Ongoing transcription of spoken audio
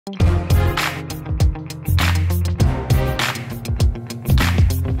Hi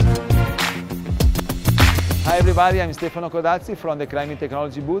everybody, I'm Stefano Codazzi from the Climbing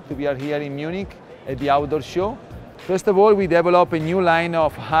Technology booth. We are here in Munich at the outdoor show. First of all, we develop a new line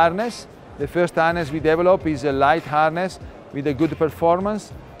of harness. The first harness we develop is a light harness with a good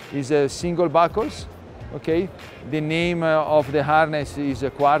performance. It's a single buckles. Okay, the name of the harness is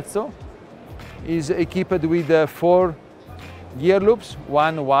Quarzo. Is equipped with 4 gear loops,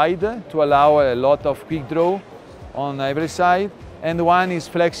 one wide to allow a lot of quick draw on every side, and one is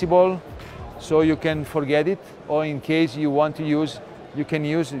flexible, so you can forget it, or in case you want to use, you can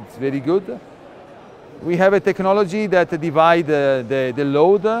use it. It's very good. We have a technology that divides the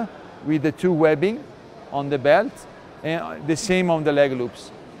load with the 2 webbing on the belt, and the same on the leg loops.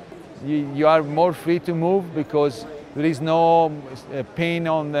 You are more free to move because there is no pain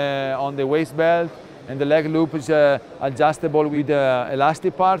on the waist belt, and the leg loop is adjustable with the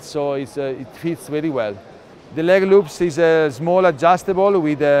elastic part, so it fits very well. The leg loops is a small adjustable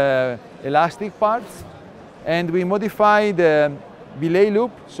with elastic parts, and we modify the belay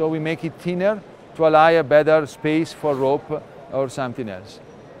loop, so we make it thinner to allow a better space for rope or something else.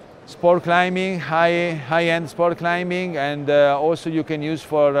 Sport climbing, high-end sport climbing, and also you can use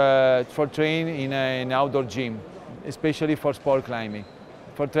for train in an outdoor gym, especially for sport climbing.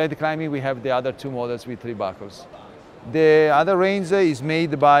 For trail climbing, we have the other 2 models with 3 buckles. The other range is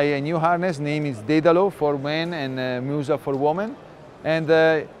made by a new harness, name is Dedalo for men and Musa for women, and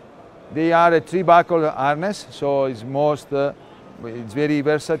they are a 3 buckle harness, so it's very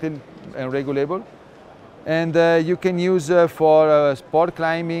versatile and regulable. And you can use for sport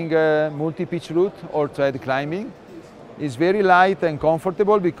climbing, multi-pitch route or tread climbing. It's very light and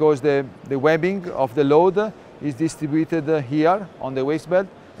comfortable because the webbing of the load is distributed here on the waist belt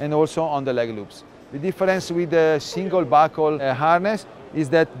and also on the leg loops. The difference with the single buckle harness is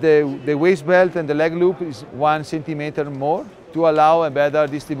that the waist belt and the leg loop is 1 centimeter more to allow a better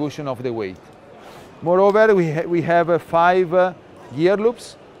distribution of the weight. Moreover, we have 5 gear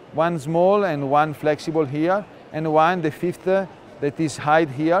loops, 1 small and 1 flexible here, and 1, the 5th, that is hide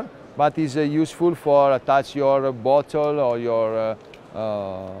here, but is useful for attach your bottle or your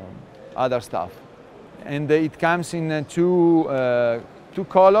other stuff. And it comes in two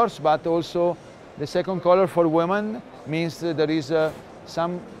colors, but also the second color for women means there is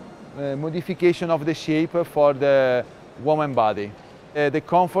some modification of the shape for the woman body. The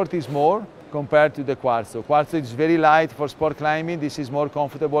comfort is more compared to the Quarzo. Quarzo is very light for sport climbing. This is more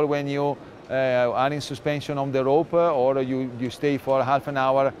comfortable when you are in suspension on the rope or you stay for half an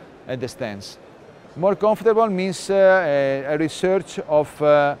hour at the stance. More comfortable means a research of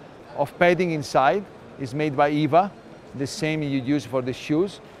padding inside. It's made by EVA, the same you use for the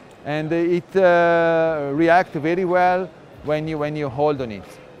shoes, and it reacts very well when you hold on it,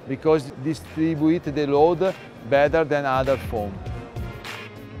 because it distributes the load better than other foam.